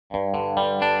Right,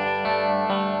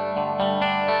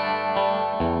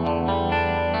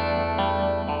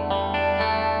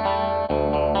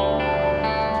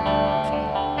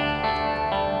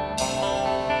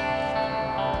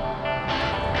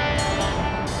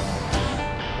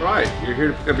 you're here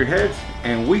to pick up your heads,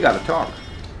 and we got to talk.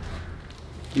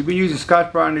 You've been using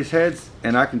Scotch-Brite on these heads,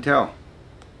 and I can tell.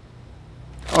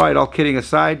 Alright, all kidding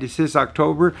aside, this is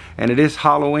October, and it is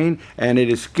Halloween, and it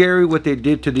is scary what they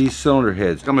did to these cylinder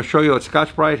heads. I'm going to show you that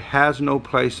Scotch-Brite has no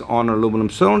place on an aluminum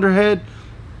cylinder head.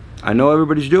 I know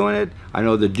everybody's doing it. I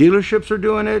know the dealerships are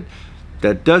doing it.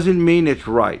 That doesn't mean it's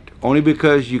right. Only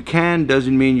because you can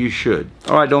doesn't mean you should.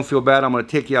 Alright, don't feel bad. I'm going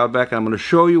to take you out back and I'm going to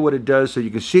show you what it does so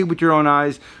you can see it with your own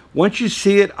eyes. Once you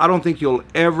see it, I don't think you'll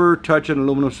ever touch an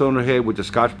aluminum cylinder head with the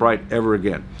Scotch-Brite ever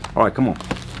again. Alright, come on.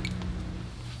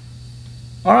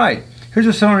 Alright, here's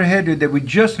a cylinder head that we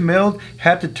just milled.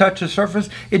 Had to touch the surface.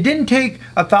 It didn't take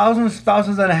thousands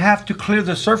and a half to clear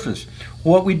the surface.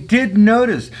 What we did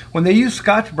notice, when they use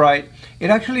Scotch-Brite, it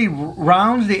actually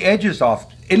rounds the edges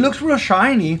off. It looks real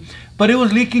shiny, but it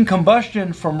was leaking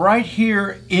combustion from right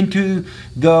here into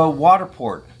the water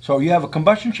port. So you have a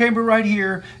combustion chamber right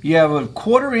here, you have a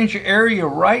 1/4 inch area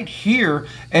right here,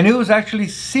 and it was actually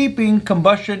seeping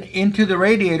combustion into the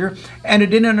radiator, and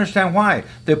it didn't understand why.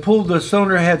 They pulled the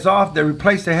cylinder heads off, they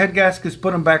replaced the head gaskets,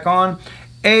 put them back on.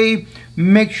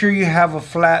 Make sure you have a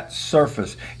flat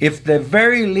surface. If the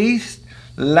very least,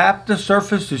 lap the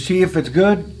surface to see if it's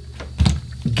good.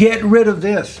 Get rid of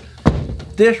this.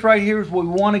 This right here is what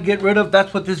we want to get rid of.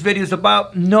 That's what this video is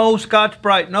about. No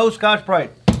Scotch-Brite, no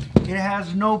Scotch-Brite. It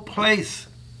has no place.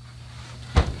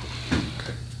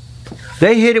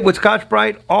 They hit it with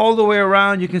Scotch-Brite all the way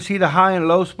around. You can see the high and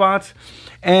low spots.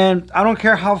 And I don't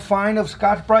care how fine of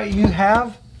Scotch-Brite you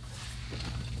have.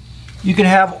 You can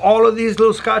have all of these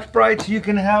little Scotch-Brites. You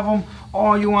can have them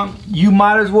all you want. You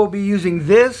might as well be using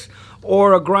this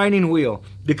or a grinding wheel.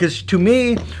 Because to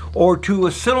me, or to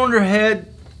a cylinder head,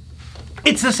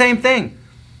 it's the same thing.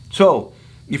 So,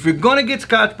 if you're going to get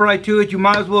Scotch-Brite to it, you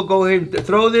might as well go ahead and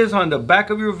throw this on the back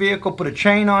of your vehicle, put a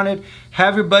chain on it,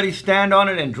 have your buddy stand on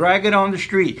it and drag it on the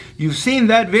street. You've seen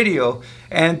that video,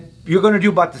 and you're going to do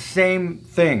about the same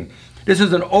thing. This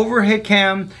is an overhead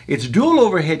cam. It's dual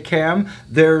overhead cam.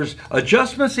 There's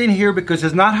adjustments in here because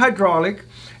it's not hydraulic.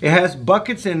 It has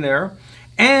buckets in there.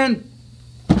 And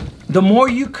the more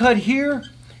you cut here,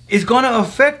 it's going to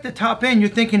affect the top end. You're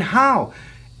thinking, how?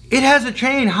 It has a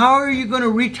chain. How are you going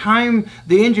to retime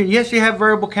the engine? Yes, you have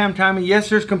variable cam timing. Yes,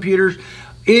 there's computers.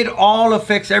 It all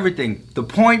affects everything. The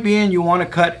point being, you want to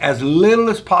cut as little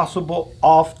as possible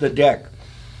off the deck.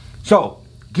 So,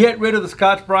 get rid of the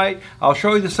Scotch-Brite. I'll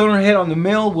show you the cylinder head on the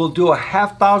mill. We'll do a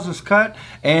 1/2 cut,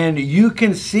 and you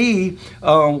can see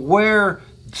where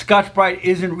Scotch-Brite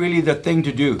isn't really the thing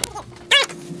to do.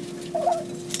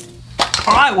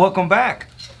 All right, welcome back.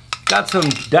 Got some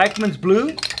Dykeman's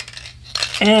Blue.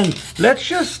 And let's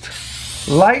just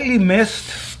lightly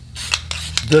mist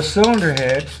the cylinder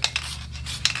head,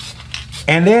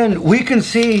 and then we can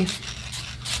see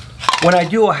when I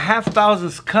do a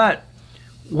 1/2 cut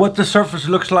what the surface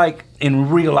looks like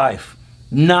in real life,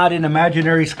 not in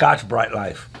imaginary Scotch-Brite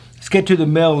life. Let's get to the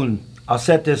mill and I'll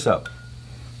set this up.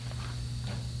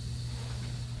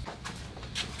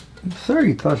 Sir,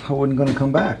 you thought I wasn't going to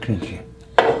come back, didn't you?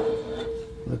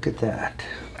 Look at that.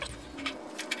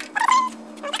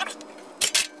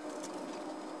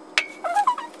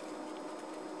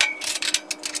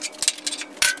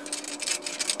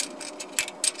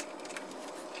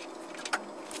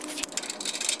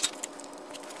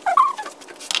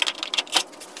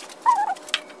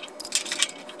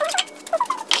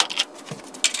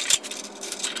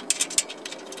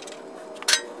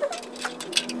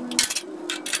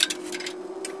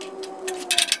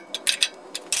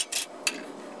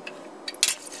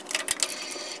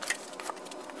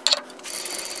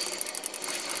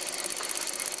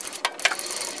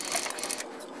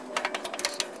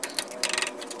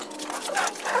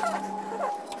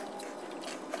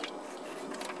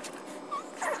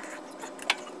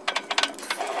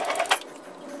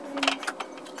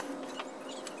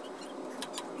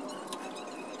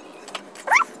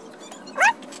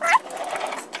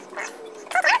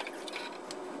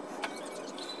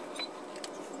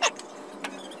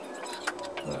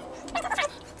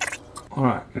 All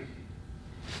right.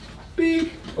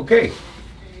 Beep. Okay.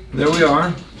 There we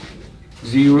are.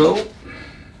 0,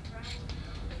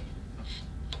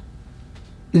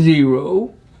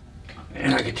 0.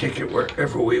 And I can take it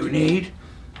wherever we need.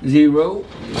 0.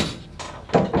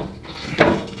 Let's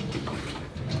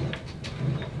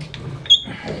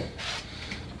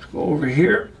go over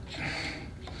here.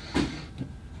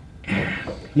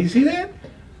 You see that?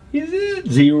 You see that?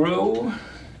 0.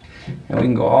 And we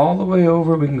can go all the way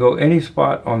over. We can go any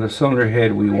spot on the cylinder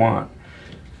head we want.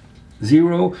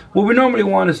 0. What we normally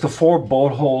want is the 4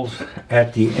 bolt holes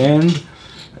at the end.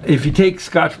 If you take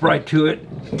Scotch-Brite to it,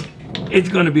 it's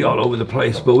going to be all over the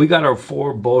place. But we got our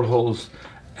 4 bolt holes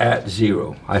at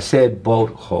 0. I said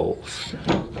bolt holes.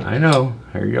 I know.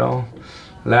 Here y'all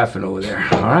laughing over there.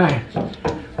 All right.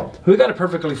 We got it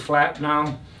perfectly flat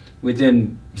now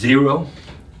within 0.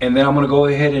 And then I'm going to go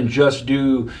ahead and just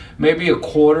do maybe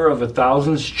 1/4 of a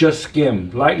thousandths, just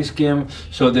skim, lightly skim,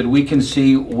 so that we can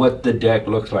see what the deck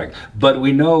looks like. But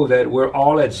we know that we're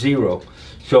all at 0.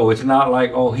 So it's not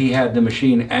like, oh, he had the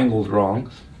machine angled wrong.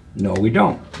 No, we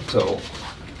don't. So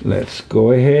let's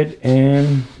go ahead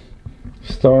and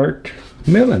start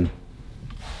milling.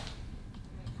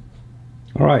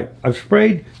 All right, I've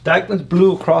sprayed Dykeman's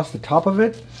Blue across the top of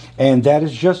it, and that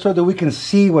is just so that we can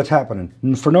see what's happening.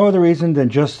 And for no other reason than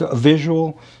just a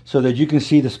visual, so that you can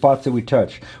see the spots that we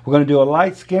touch. We're going to do a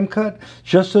light skim cut,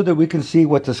 just so that we can see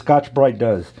what the Scotch-Brite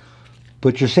does.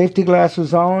 Put your safety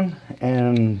glasses on,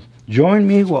 and join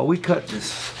me while we cut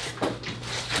this.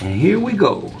 And here we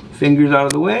go. Fingers out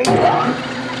of the way.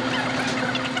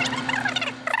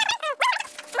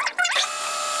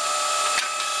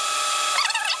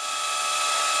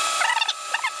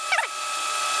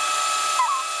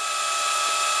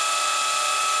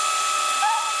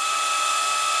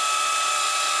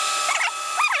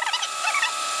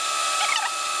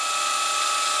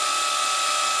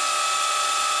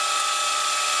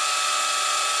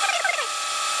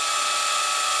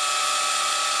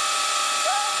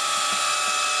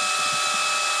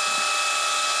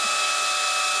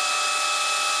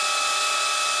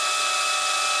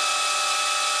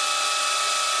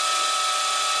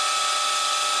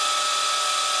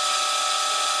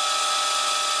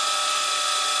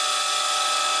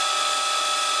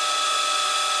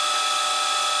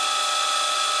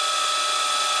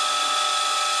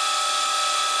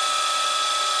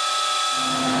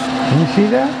 Can you see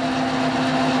that?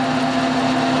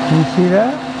 Can you see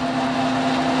that?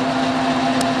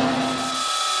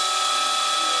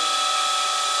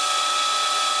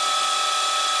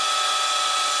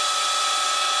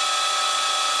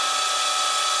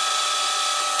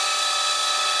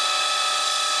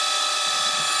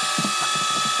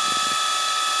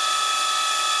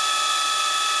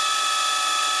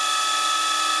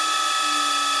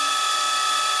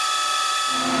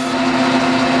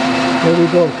 There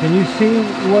we go. Can you see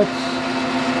what's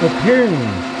appearing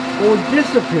or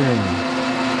disappearing?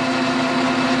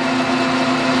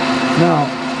 Now,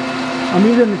 I'm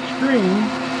using an extreme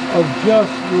of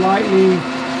just lightly,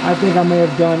 I think I may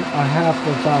have done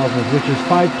 1/2 thousandth, which is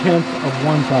 5/10 of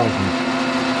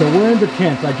 1,000th. So we're in the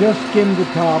tenth. I just skimmed the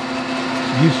top.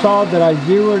 You saw that I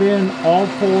zeroed in all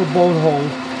 4 bolt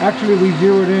holes. Actually, we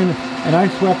zeroed in and I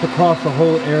swept across the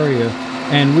whole area.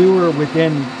 And we were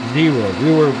within 0.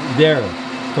 We were there.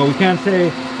 So we can't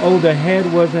say, oh, the head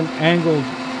wasn't angled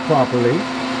properly.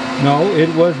 No,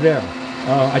 it was there.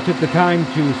 I took the time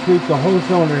to sweep the whole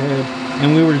cylinder head,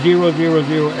 and we were 0, 0,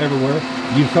 0 everywhere.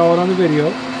 You saw it on the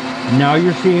video. Now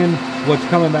you're seeing what's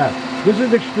coming back. This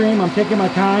is extreme. I'm taking my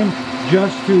time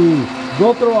just to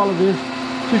go through all of this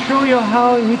to show you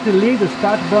how you need to leave the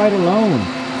Scotch-Brite alone.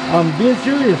 I'm being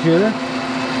serious here.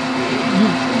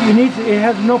 You need to, it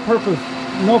has no purpose.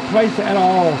 No place at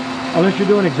all, unless you're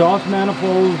doing exhaust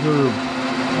manifolds or,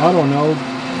 I don't know,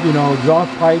 you know,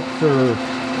 exhaust pipes or,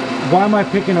 why am I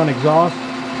picking on exhaust?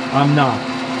 I'm not,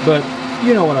 but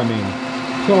you know what I mean.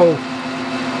 So,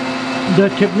 the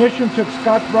technician took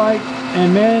Scotch-Brite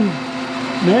and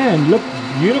man, looked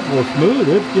beautiful, smooth.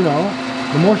 It, you know,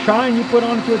 the more shine you put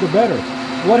onto it, the better.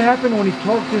 What happened when he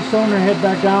torqued his cylinder head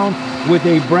back down with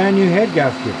a brand new head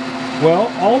gasket? Well,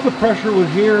 all the pressure was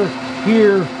here,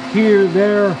 here,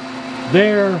 there.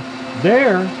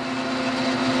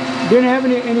 Didn't have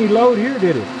any load here,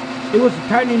 did it? It was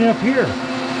tightening up here.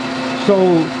 So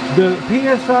the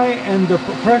PSI and the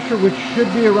pressure, which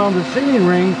should be around the sealing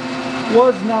ring,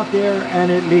 was not there, and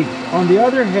it leaked. On the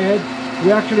other head,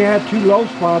 we actually had 2 low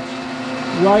spots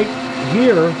right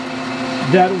here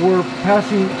that were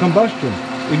passing combustion.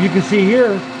 If you can see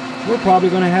here, we're probably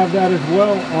going to have that as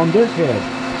well on this head.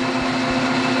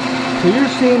 So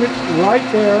you're seeing it right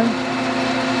there.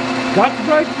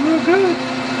 Scotch-Brite's real good.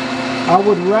 I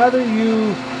would rather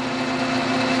you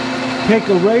take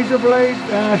a razor blade,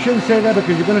 and I shouldn't say that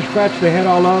because you're going to scratch the head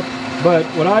all up, but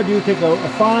what I do, take a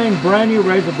fine brand new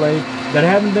razor blade that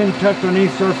hasn't been touched on any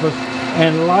surface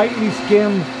and lightly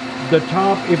skim the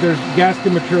top if there's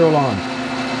gasket material on.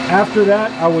 After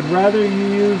that, I would rather you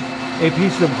use a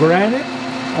piece of granite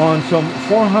on some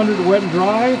 400 wet and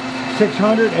dry,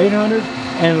 600, 800,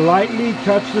 and lightly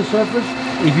touch the surface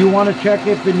if you want to check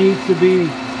if it needs to be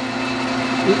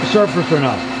surfaced or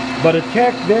not. But a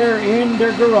tech there in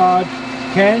their garage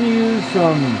can use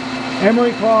some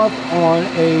emery cloth on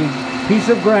a piece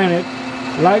of granite,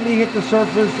 lightly hit the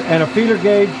surface and a feeler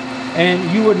gauge,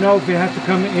 and you would know if it has to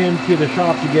come into the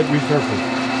shop to get resurfaced.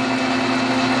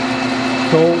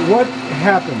 So what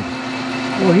happened?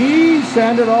 Well, he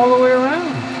sanded all the way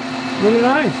around. Really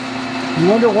nice. You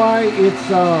wonder why it's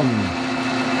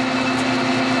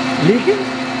leaking?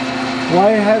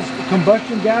 Why it has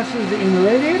combustion gases in the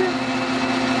radiator?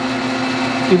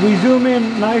 If we zoom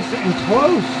in nice and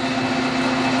close,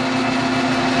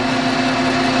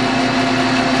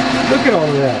 look at all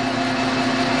of that.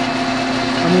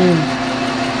 I mean,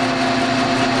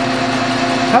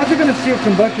 how's it going to seal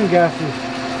combustion gases?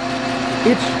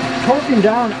 It's torquing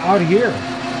down out here,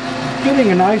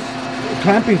 getting a nice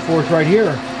clamping force right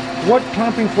here. What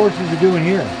clamping force is it doing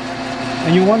here?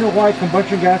 And you wonder why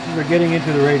combustion gases are getting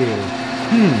into the radiator.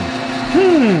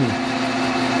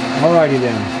 Alrighty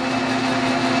then.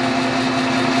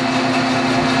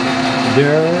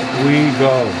 There we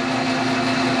go.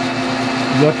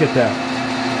 Look at that.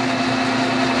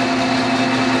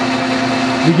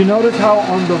 Did you notice how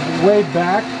on the way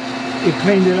back it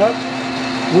cleaned it up?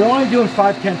 We're only doing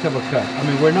 5/10 of a cut. I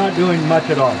mean, we're not doing much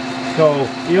at all. So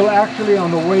it'll actually, on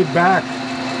the way back,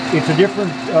 it's a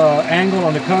different angle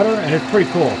on the cutter, and it's pretty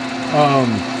cool.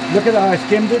 Look at how I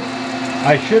skimmed it.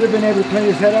 I should have been able to clean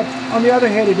this head up. On the other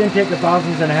head, it didn't take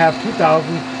 1,000s and a half,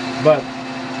 2,000s, but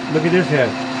look at this head.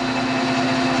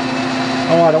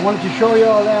 All right, I wanted to show you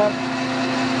all that.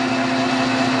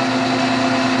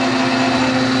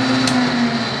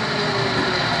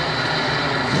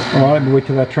 All right, let me wait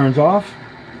till that turns off.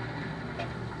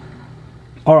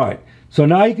 All right, so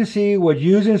now you can see what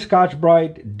using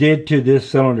Scotch-Brite did to this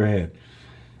cylinder head.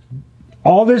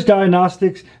 All this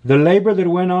diagnostics, the labor that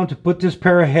went on to put this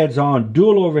pair of heads on,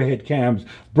 dual overhead cams,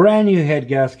 brand new head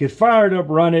gaskets, fired up,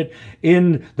 run it.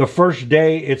 In the first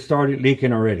day, it started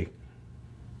leaking already.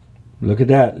 Look at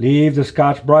that. Leave the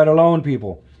Scotch-Brite alone,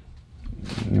 people.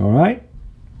 All right?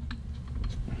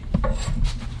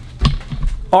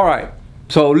 All right.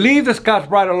 So leave the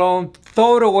Scotch-Brite alone.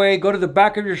 Throw it away. Go to the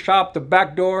back of your shop, the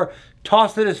back door.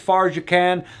 Toss it as far as you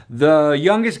can. The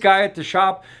youngest guy at the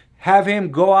shop, have him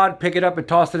go out, pick it up, and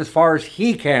toss it as far as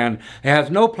he can. It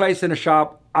has no place in the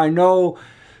shop. I know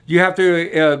you have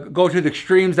to go to the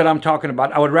extremes that I'm talking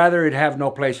about. I would rather it have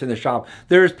no place in the shop.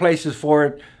 There's places for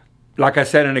it. Like I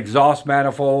said, an exhaust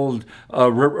manifold,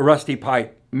 rusty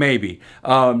pipe, maybe.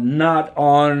 Not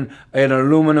on an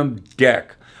aluminum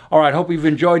deck. All right, hope you've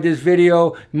enjoyed this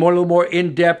video. A little more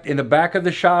in-depth in the back of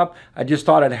the shop. I just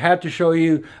thought I'd have to show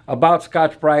you about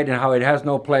Scotch-Brite and how it has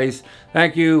no place.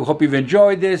 Thank you. Hope you've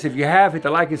enjoyed this. If you have, hit the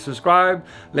like and subscribe.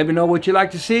 Let me know what you'd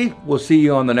like to see. We'll see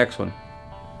you on the next one.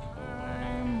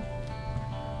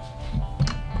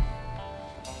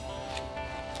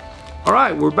 All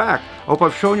right, we're back. I hope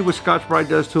I've shown you what Scotch-Brite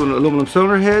does to an aluminum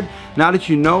cylinder head. Now that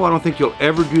you know, I don't think you'll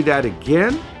ever do that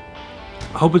again.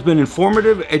 I hope it's been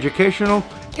informative, educational,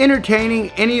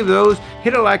 entertaining, any of those.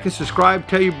 Hit a like and subscribe,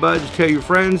 tell your buds, tell your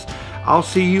friends. I'll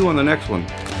see you on the next one.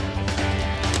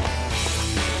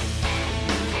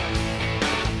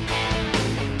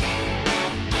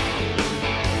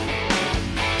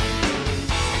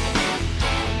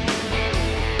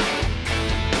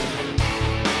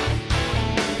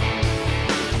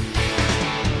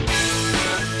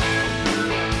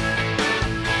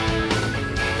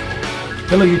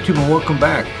 Hello YouTube and welcome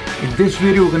back. In this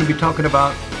video we're going to be talking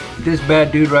about this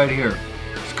bad dude right here,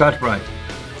 Scotch-Brite,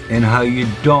 and how you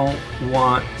don't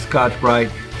want Scotch-Brite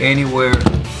anywhere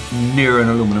near an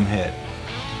aluminum head.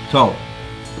 So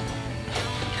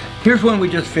here's one we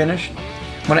just finished.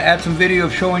 I'm going to add some video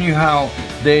of showing you how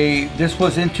this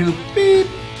was into beep.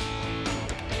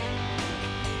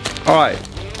 Alright,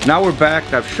 now we're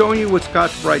back. I've shown you what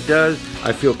Scotch-Brite does.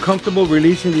 I feel comfortable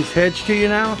releasing these heads to you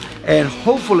now, and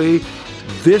hopefully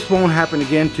this won't happen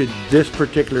again to this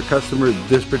particular customer,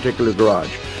 this particular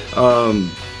garage.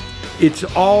 It's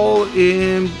all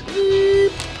in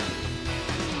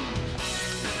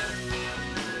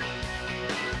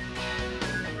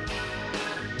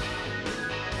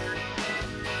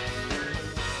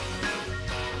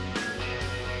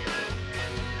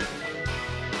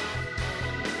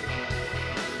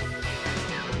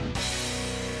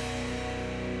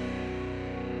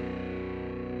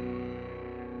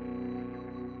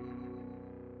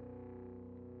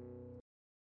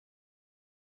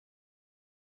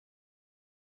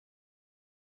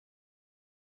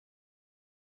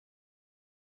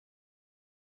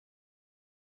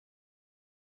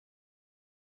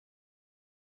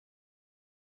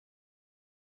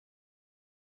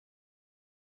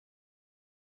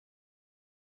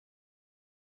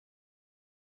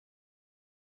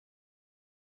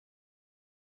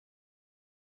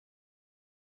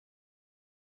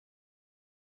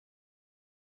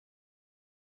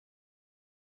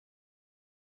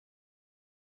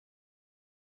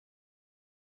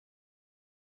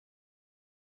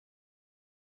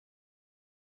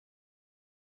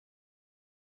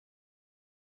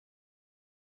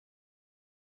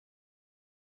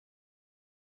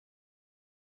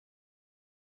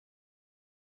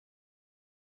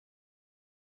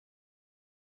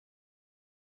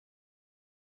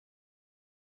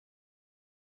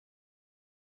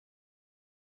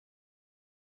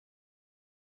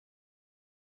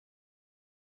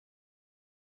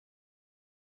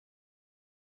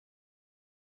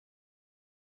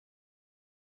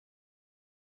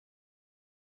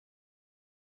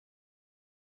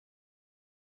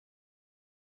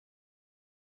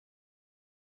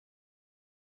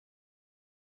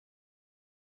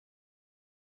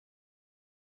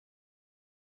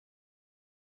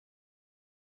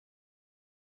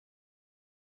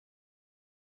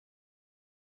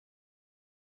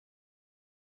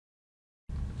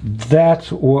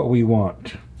That's what we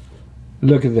want.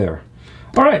 Look at there.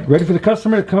 All right, ready for the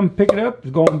customer to come pick it up.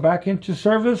 It's going back into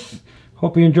service.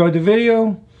 Hope you enjoyed the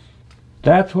video.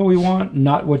 That's what we want,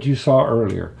 not what you saw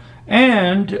earlier.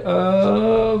 And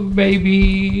baby.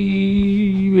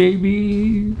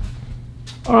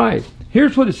 All right,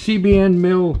 here's what a CBN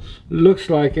mill looks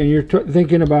like, and you're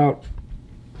thinking about,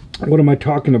 what am I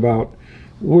talking about?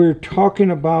 We're talking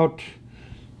about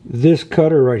this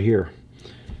cutter right here.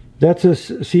 That's a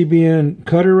CBN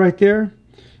cutter right there.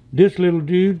 This little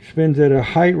dude spins at a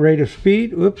high rate of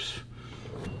speed. Oops.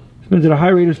 Spins at a high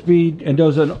rate of speed and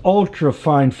does an ultra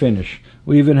fine finish.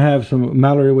 We even have some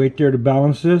mallory weight there to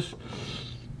balance this.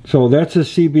 So that's a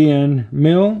CBN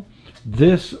mill.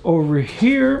 This over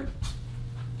here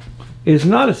is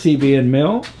not a CBN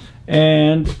mill,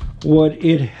 and what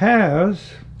it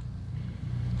has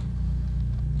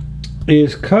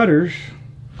is cutters.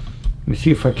 Let me see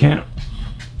if I can.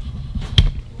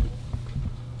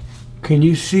 Can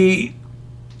you see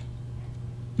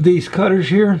these cutters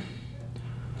here?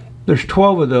 There's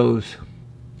 12 of those.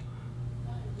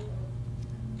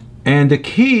 And the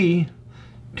key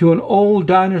to an old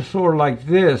dinosaur like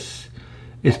this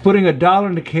is putting a dial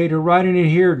indicator right in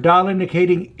here, dial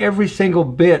indicating every single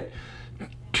bit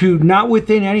to not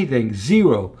within anything,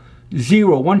 zero,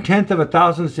 1/10 of a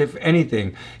thousandth if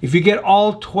anything. If you get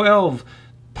all 12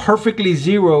 perfectly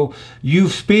zero,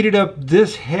 you've speeded up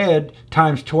this head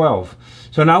times 12.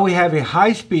 So now we have a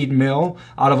high-speed mill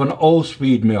out of an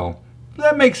old-speed mill. Does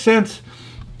that make sense?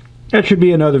 That should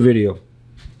be another video.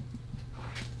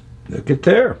 Look at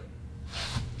there.